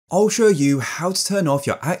I'll show you how to turn off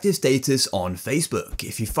your active status on Facebook.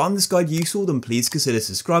 If you found this guide useful, then please consider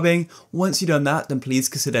subscribing. Once you've done that, then please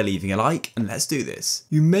consider leaving a like, and let's do this.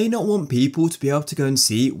 You may not want people to be able to go and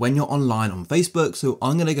see when you're online on Facebook, so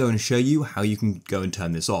I'm going to go and show you how you can go and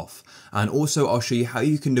turn this off. And also I'll show you how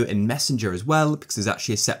you can do it in Messenger as well, because there's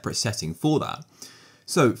actually a separate setting for that.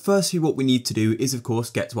 So firstly, what we need to do is of course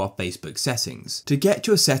get to our Facebook settings. To get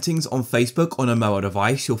to your settings on Facebook on a mobile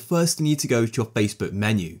device, you'll first need to go to your Facebook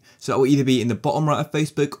menu. So that will either be in the bottom right of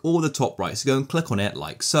Facebook or the top right. So go and click on it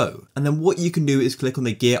like so. And then what you can do is click on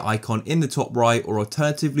the gear icon in the top right, or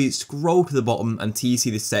alternatively scroll to the bottom until you see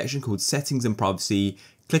this section called Settings and Privacy.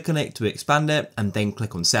 Click on it to expand it and then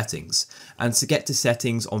click on settings. And to get to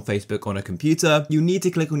settings on Facebook on a computer, you need to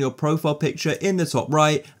click on your profile picture in the top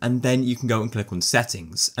right, and then you can go and click on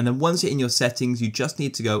settings. And then once you're in your settings, you just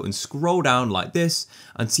need to go and scroll down like this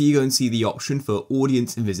until you go and see the option for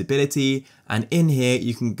audience invisibility. And in here,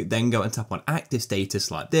 you can then go and tap on active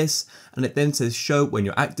status like this. And it then says show when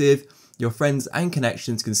you're active. Your friends and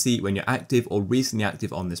connections can see when you're active or recently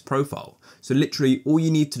active on this profile. So literally all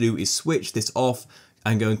you need to do is switch this off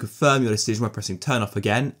and go and confirm your decision by pressing turn off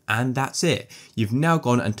again, and that's it. You've now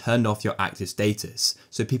gone and turned off your active status,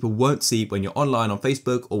 so people won't see when you're online on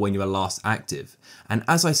Facebook or when you were last active. And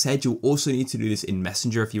as I said, you'll also need to do this in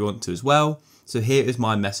Messenger if you want to as well. So here is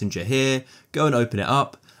my Messenger here, go and open it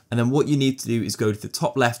up, and then what you need to do is go to the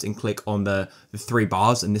top left and click on the three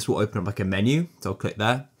bars, and this will open up like a menu, so I'll click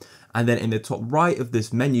there. And then in the top right of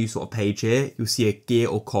this menu sort of page here, you'll see a gear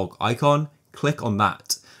or cog icon, click on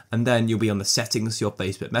that. And then you'll be on the settings to your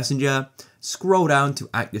Facebook Messenger, scroll down to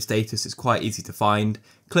active status, it's quite easy to find,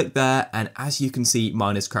 click there, and as you can see,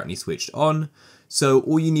 mine is currently switched on. So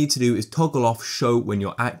all you need to do is toggle off show when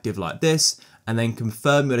you're active like this, and then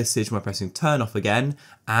confirm your decision by pressing turn off again,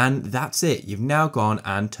 and that's it, you've now gone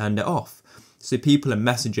and turned it off. So people in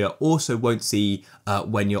Messenger also won't see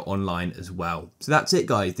when you're online as well. So that's it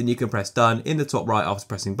guys, then you can press done in the top right after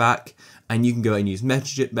pressing back, and you can go and use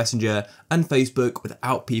Messenger and Facebook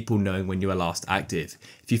without people knowing when you were last active.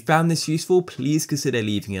 If you found this useful, please consider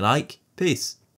leaving a like. Peace.